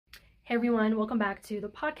Hey everyone, welcome back to the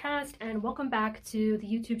podcast and welcome back to the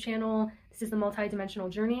YouTube channel. This is the Multidimensional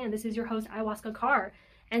Journey and this is your host Ayahuasca Carr.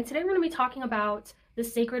 And today we're going to be talking about the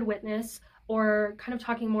sacred witness, or kind of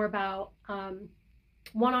talking more about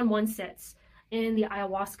one-on-one sits in the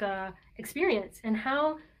ayahuasca experience and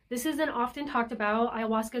how this isn't often talked about.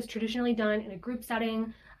 Ayahuasca is traditionally done in a group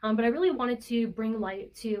setting, but I really wanted to bring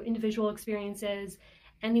light to individual experiences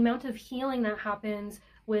and the amount of healing that happens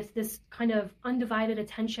with this kind of undivided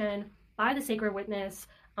attention by the sacred witness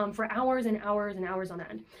for hours and hours and hours on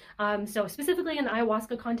end. So specifically in the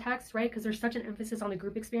ayahuasca context, right, because there's such an emphasis on the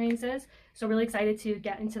group experiences. So really excited to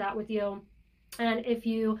get into that with you. And if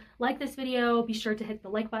you like this video, be sure to hit the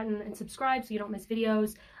like button and subscribe so you don't miss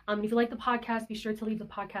videos. If you like the podcast, be sure to leave the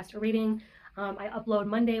podcast a rating. I upload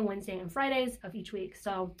Monday, Wednesday, and Fridays of each week.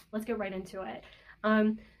 So let's get right into it.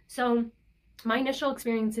 So my initial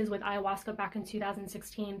experiences with ayahuasca back in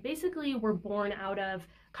 2016 basically were born out of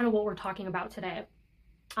kind of what we're talking about today.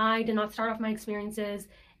 I did not start off my experiences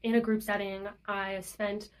in a group setting. I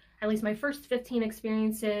spent at least my first 15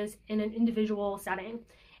 experiences in an individual setting.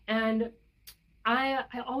 And I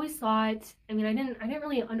always thought, I didn't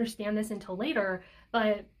really understand this until later,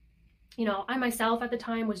 but I myself at the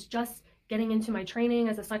time was just getting into my training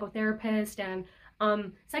as a psychotherapist, and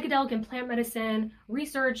psychedelic and plant medicine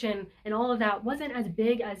research and all of that wasn't as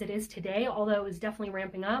big as it is today, although it was definitely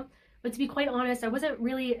ramping up. But to be quite honest, I wasn't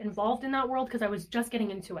really involved in that world because I was just getting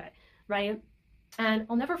into it, right? And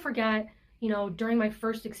I'll never forget, during my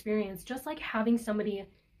first experience, just like having somebody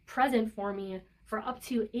present for me for up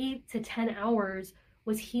to 8 to 10 hours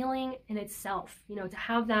was healing in itself. To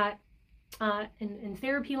have that in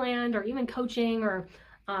therapy land, or even coaching, or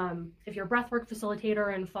if you're a breathwork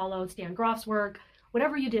facilitator and follow Stan Groff's work,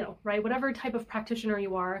 whatever you do, right? Whatever type of practitioner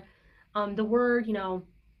you are, the word,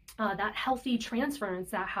 that healthy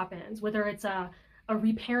transference that happens, whether it's a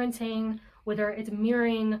reparenting, whether it's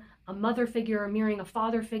mirroring a mother figure, mirroring a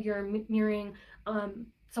father figure, mirroring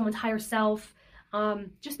someone's higher self,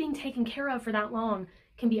 just being taken care of for that long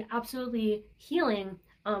can be absolutely healing.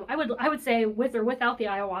 I would say with or without the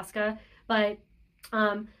ayahuasca, but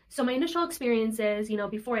so my initial experiences,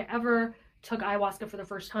 before I ever took ayahuasca for the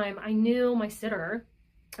first time, I knew my sitter,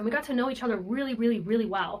 and we got to know each other really, really, really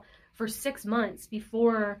well for 6 months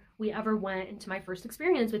before we ever went into my first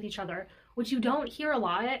experience with each other, which you don't hear a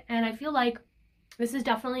lot. And I feel like this is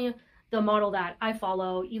definitely the model that I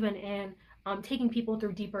follow, even in taking people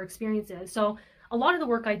through deeper experiences. So a lot of the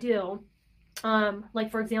work I do, like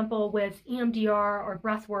for example, with EMDR or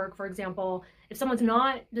breath work, for example, if someone's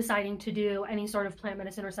not deciding to do any sort of plant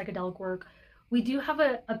medicine or psychedelic work, we do have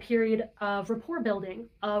a period of rapport building,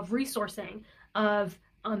 of resourcing, of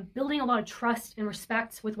building a lot of trust and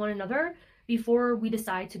respect with one another before we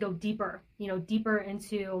decide to go deeper, deeper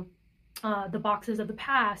into the boxes of the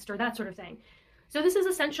past or that sort of thing. So this is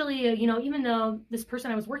essentially, even though this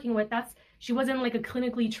person I was working with, she wasn't like a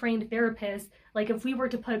clinically trained therapist, like if we were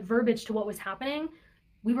to put verbiage to what was happening,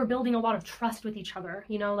 we were building a lot of trust with each other.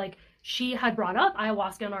 Like she had brought up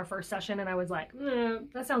ayahuasca in our first session and I was like,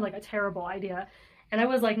 that sounds like a terrible idea. And I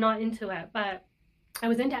was like not into it, but I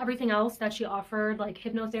was into everything else that she offered, like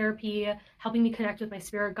hypnotherapy, helping me connect with my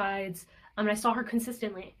spirit guides. And I saw her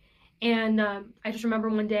consistently. And I just remember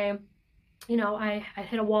one day, I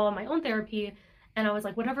hit a wall in my own therapy and I was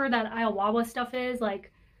like, whatever that ayahuasca stuff is,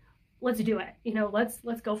 like, let's do it,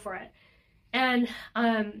 let's go for it. And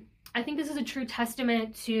I think this is a true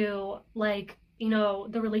testament to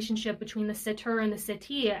the relationship between the sitter and the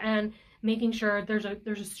sittee, and making sure there's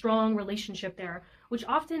a strong relationship there, which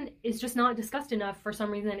often is just not discussed enough for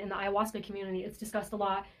some reason in the ayahuasca community. It's discussed a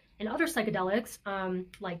lot in other psychedelics,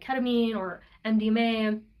 like ketamine or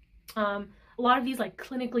MDMA, a lot of these like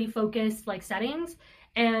clinically focused like settings.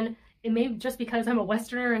 And it may just because I'm a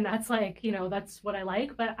Westerner and that's that's what I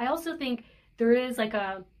like, but I also think there is like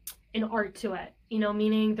an art to it,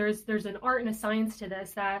 meaning there's an art and a science to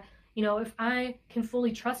this, that if I can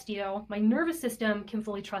fully trust you, my nervous system can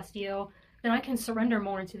fully trust you, then I can surrender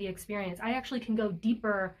more into the experience. I actually can go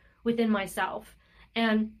deeper within myself.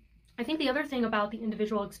 And I think the other thing about the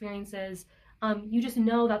individual experiences, you just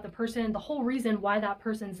know that the whole reason why that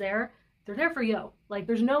person's there, they're there for you. Like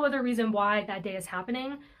there's no other reason why that day is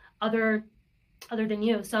happening other than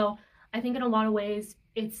you. So I think in a lot of ways,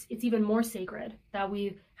 it's even more sacred that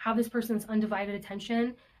we have this person's undivided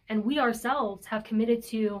attention, and we ourselves have committed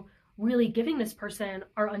to really giving this person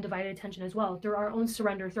our undivided attention as well, through our own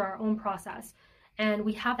surrender, through our own process. And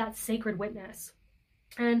we have that sacred witness.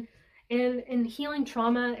 And in healing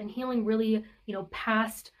trauma and healing really,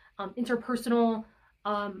 past interpersonal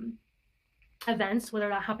events, whether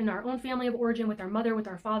that happened in our own family of origin, with our mother, with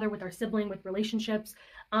our father, with our sibling, with relationships,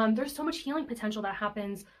 There's so much healing potential that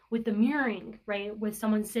happens with the mirroring, right? With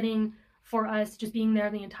someone sitting for us, just being there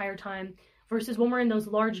the entire time, versus when we're in those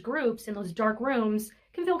large groups in those dark rooms,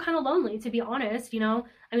 can feel kind of lonely, to be honest, you know?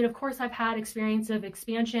 I mean, of course, I've had experience of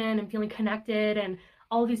expansion and feeling connected and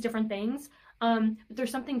all of these different things. But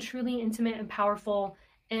there's something truly intimate and powerful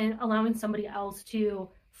in allowing somebody else to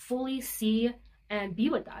fully see and be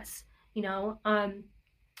with us, you know?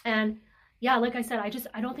 And yeah, like I said,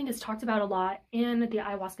 I don't think it's talked about a lot in the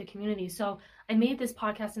ayahuasca community. So I made this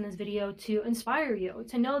podcast and this video to inspire you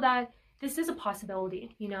to know that this is a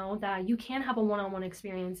possibility, you know, that you can have a one-on-one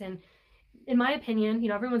experience. And in my opinion, you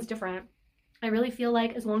know, everyone's different. I really feel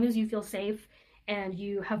like as long as you feel safe and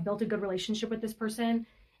you have built a good relationship with this person,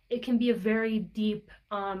 it can be a very deep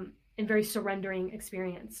and very surrendering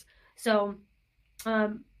experience. So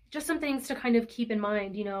just some things to kind of keep in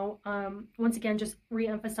mind, you know, once again, just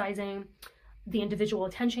re-emphasizing the individual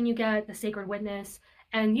attention you get, the sacred witness.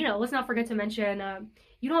 And, you know, let's not forget to mention,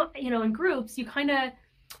 you don't, you know, in groups, you kind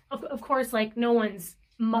of course, like no one's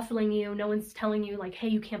muffling you. No one's telling you like, hey,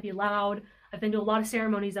 you can't be loud. I've been to a lot of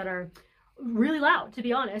ceremonies that are really loud, to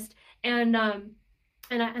be honest. And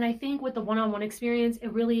I think with the one-on-one experience,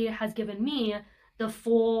 it really has given me the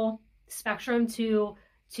full spectrum to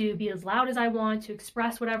be as loud as I want, to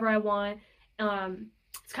express whatever I want.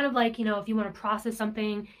 It's kind of like, you know, if you want to process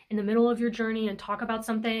something in the middle of your journey and talk about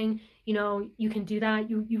something, you know, you can do that.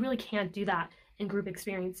 You really can't do that in group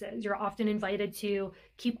experiences. You're often invited to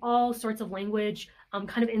keep all sorts of language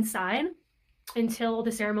kind of inside until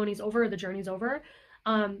the ceremony's over or the journey's over.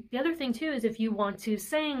 The other thing too is if you want to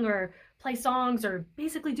sing or play songs or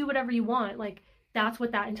basically do whatever you want, like that's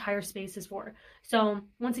what that entire space is for. So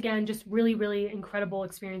once again, just really, really incredible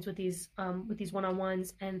experience with these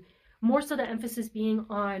one-on-ones, and more so the emphasis being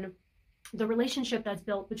on the relationship that's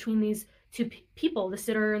built between these two people, the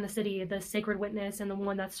sitter and the siddhi, the sacred witness and the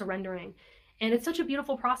one that's surrendering. And it's such a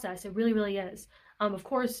beautiful process. It really, really is. Of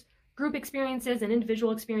course, group experiences and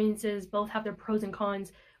individual experiences both have their pros and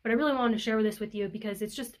cons, but I really wanted to share this with you because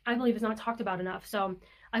it's just, I believe it's not talked about enough. So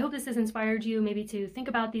I hope this has inspired you maybe to think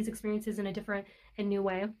about these experiences in a different and new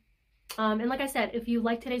way. And like I said, if you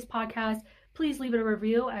like today's podcast, please leave it a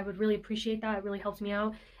review. I would really appreciate that. It really helps me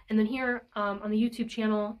out. And then here on the YouTube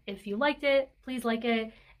channel, if you liked it, please like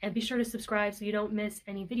it and be sure to subscribe so you don't miss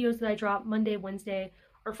any videos that I drop Monday, Wednesday,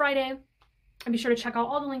 or Friday. And be sure to check out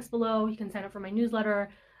all the links below. You can sign up for my newsletter,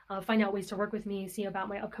 find out ways to work with me, see about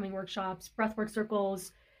my upcoming workshops, breathwork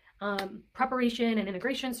circles, preparation and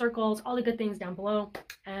integration circles, all the good things down below.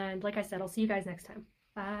 And like I said, I'll see you guys next time.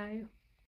 Bye.